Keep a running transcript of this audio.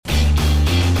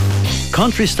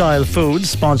Country Style Foods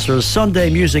sponsors Sunday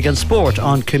Music and Sport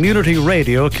on Community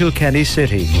Radio Kilkenny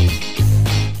City.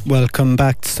 Welcome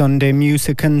back to Sunday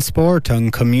Music and Sport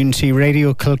on Community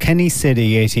Radio Kilkenny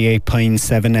City 88.7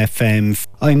 FM.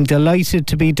 I'm delighted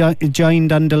to be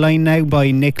joined on the line now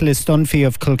by Nicholas Dunphy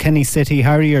of Kilkenny City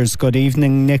Harriers. Good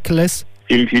evening, Nicholas.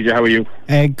 Evening, TJ. How are you?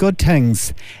 Good,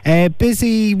 thanks.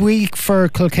 Busy week for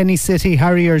Kilkenny City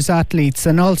Harriers athletes,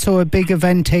 and also a big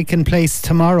event taking place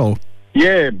tomorrow.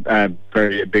 Yeah,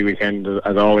 very big weekend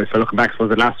as always. So looking back, the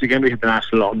last weekend we had the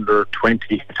National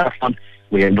Under-20 Triathlon.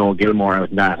 We had Noah Gilmore out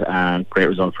in that, and great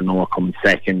result for Noah, coming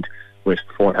second with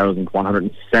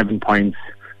 4,107 points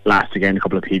last weekend, a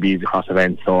couple of PBs across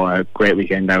events. So a great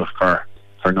weekend out for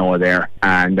Noah there.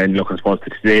 And then looking, I suppose,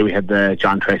 to today, we had the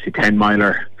John Tracy 10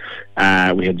 miler.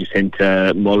 We had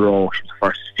Jacinta Mulrow, she was the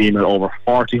first female over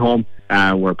 40 home.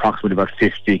 We're approximately about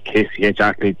 50 KCH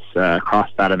athletes across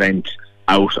that event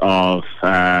out of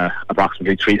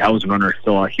approximately 3,000 runners.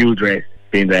 So a huge race,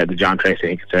 being the John Tracy. I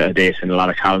think it's a date in a lot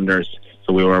of calendars.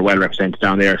 So we were well represented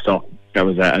down there. So that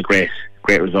was a great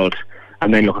result.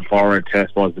 And then looking forward to, I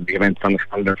suppose, the big events on the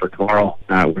calendar for tomorrow.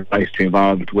 We're nice to be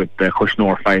involved with the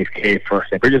Cushnore 5K for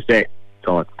St. Bridget's Day.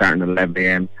 So it's starting at 11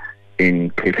 a.m. in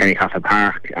Kilkenny Castle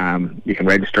Park. You can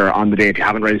register on the day if you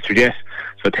haven't registered yet.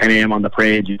 So 10 a.m. on the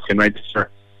parade, you can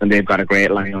register. And they've got a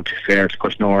great lineup to fair to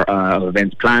Cushnore of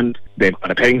events planned. They've got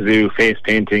a petting zoo, face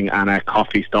painting, and a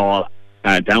coffee stall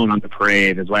down on the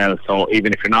parade as well. So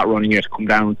even if you're not running it, come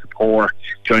down, support,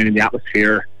 join in the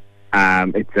atmosphere.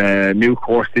 It's a new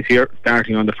course this year,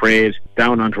 starting on the parade,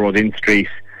 down onto Rodin Street,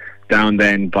 down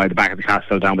then by the back of the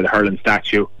castle, down by the Hurling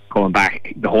statue, going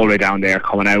back the whole way down there,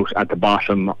 coming out at the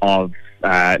bottom of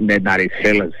Ned Natty's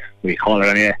Hill, as we call it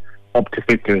anyway, up to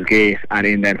Spitzer's Gate, and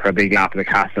in then for a big lap of the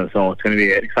castle. So it's going to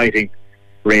be an exciting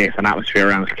race and atmosphere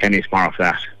around Kilkenny tomorrow for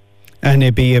that. And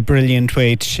it'd be a brilliant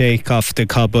way to shake off the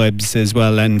cobwebs as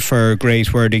well, and for a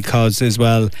great worthy cause as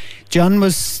well. John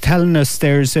was telling us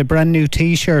there's a brand new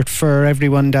t-shirt for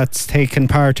everyone that's taken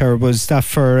part, or was that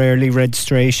for early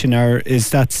registration, or is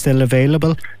that still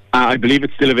available? I believe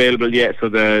it's still available, yeah. So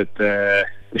there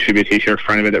should be a t-shirt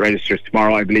for anybody that registers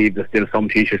tomorrow. I believe there's still some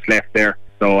t-shirts left there.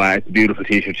 So it's a beautiful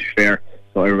t-shirt to be fair.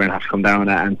 So everyone has to come down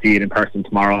and see it in person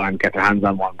tomorrow and get their hands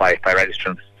on one by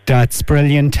registering. That's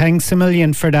brilliant. Thanks a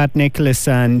million for that, Nicholas,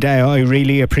 and I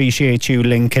really appreciate you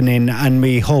linking in, and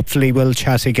we hopefully will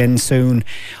chat again soon,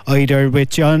 either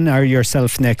with John or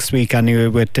yourself next week anyway,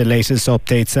 with the latest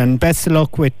updates. And best of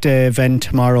luck with the event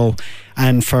tomorrow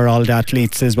and for all the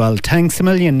athletes as well. Thanks a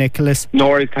million, Nicholas. No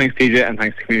worries. Thanks, TJ, and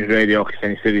thanks to Community Radio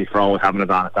Kilkenny City for always having us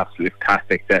on. It's absolutely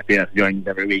fantastic to be able to join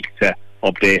every week to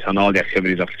update on all the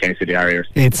activities of Kilkenny City Harriers.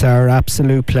 It's our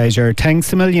absolute pleasure.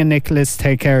 Thanks a million, Nicholas.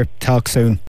 Take care. Talk soon.